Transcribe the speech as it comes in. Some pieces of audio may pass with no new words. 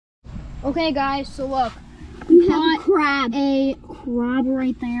Okay, guys, so look. We have a crab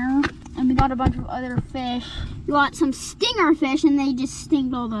right there. And we got a bunch of other fish. We got some stinger fish, and they just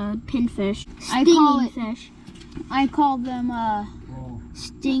stinged all the pinfish. Fish. I call them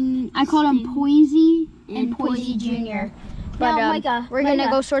Poisey and Poisey Junior. But Micah, we're gonna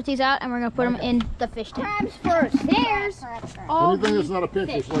go sort these out, and we're gonna put them in the fish tank. Crabs first. There's all anything that's not a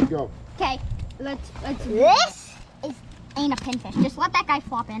pinfish, let go. Okay, let's. This ain't a pinfish. Just let that guy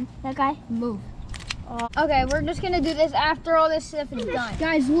flop in. That guy move. Okay, we're just gonna do this after all this stuff is done.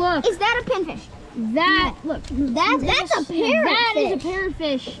 Guys, look. Is that a pinfish? Look. That's a parrotfish. That is a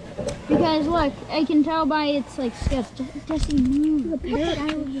parrotfish. Because look, I can tell by its like scales. Jesse, move.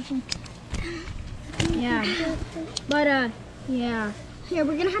 Yeah. But yeah. Here,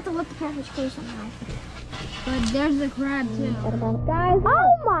 we're gonna have to let the parrotfish go somehow. But there's the crab too. Guys,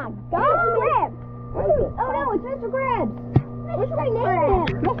 oh my God, crab! Oh no, it's Mr. Krabs. What should we name him?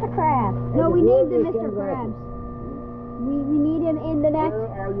 Mr. Krabs. No, we named him Mr. Krabs. We need him in the net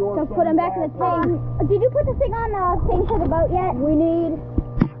to put him back in the tank. Did you put the thing on the thing for the boat yet? We need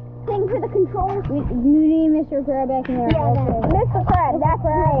thing for the controls. You need Mr. Krab back in there. Yeah, okay. Mr. Krabs, that's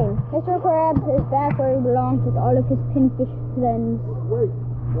his name. Mr. Krabs is back where he belongs with all of his pinfish friends.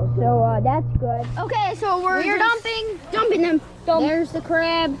 So that's good. Okay, so we're dumping them. There's the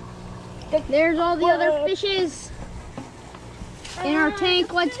crab. There's all the other fishes in our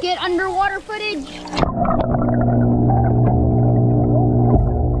tank. Let's get underwater footage.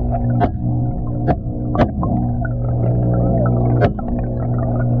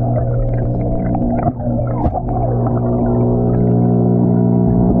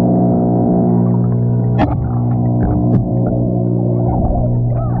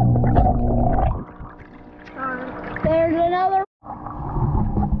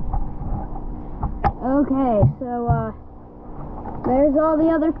 Okay, so there's all the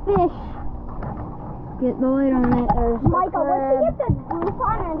other fish. Get the light on it. There's Micah, once you get the roof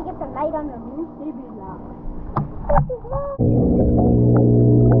on and you get the light on the roof, maybe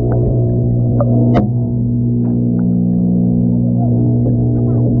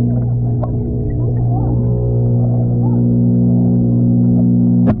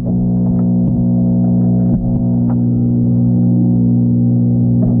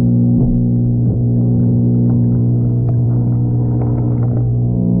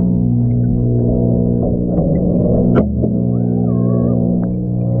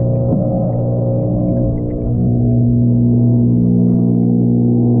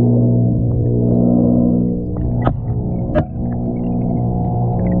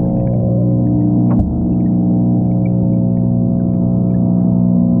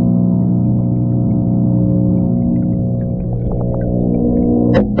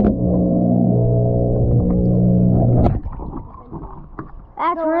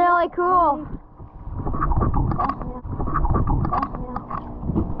That's really cool.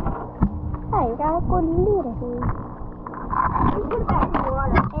 hey, you got a good leader here. Put it back in the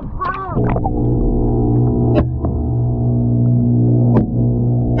water. It's fine.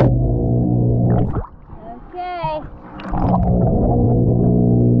 Okay.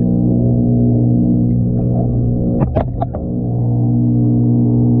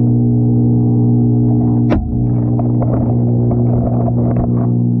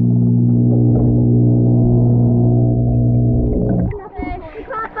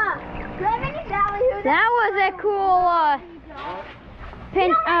 That was a cool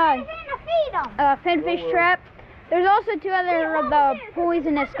pinfish trap. There's also two other of the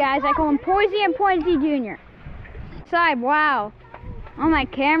poisonous guys. I call them Poisey and Poisey Junior. Side, wow. On my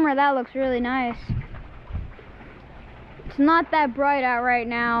camera, that looks really nice. It's not that bright out right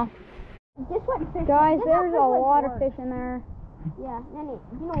now. Guys, there's a lot of fish in there. Yeah, then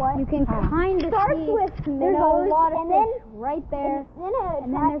you know what? You can kind of see there's a lot of fish right there.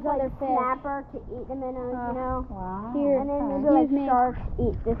 And then there's other fish. Snapper to eat the minnows, you know? Wow. Here, and then maybe sharks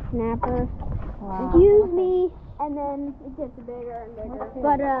eat the snapper. Wow. Excuse me. And then it gets bigger and bigger.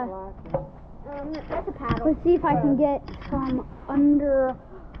 But that's a paddle. let's see if I can get some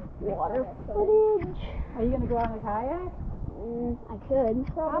underwater footage. Are you going to go on the kayak? I could.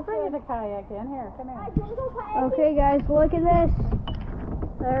 I'll bring you the kayak in. Here, come here. Okay, guys, look at this.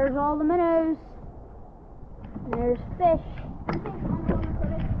 There's all the minnows. And there's fish.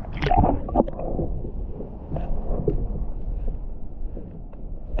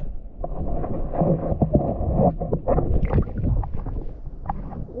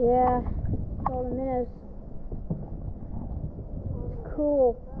 Yeah, all the minnows. It's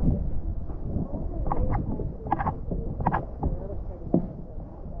cool.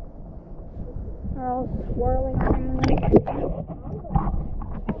 They're all swirling around.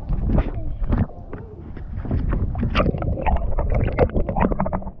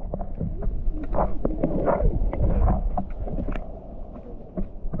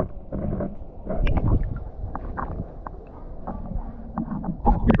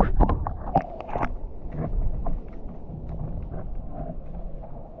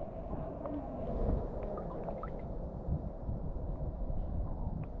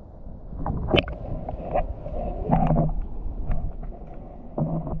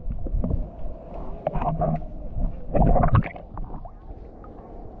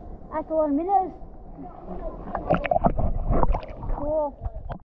 That's a lot of minnows. Cool.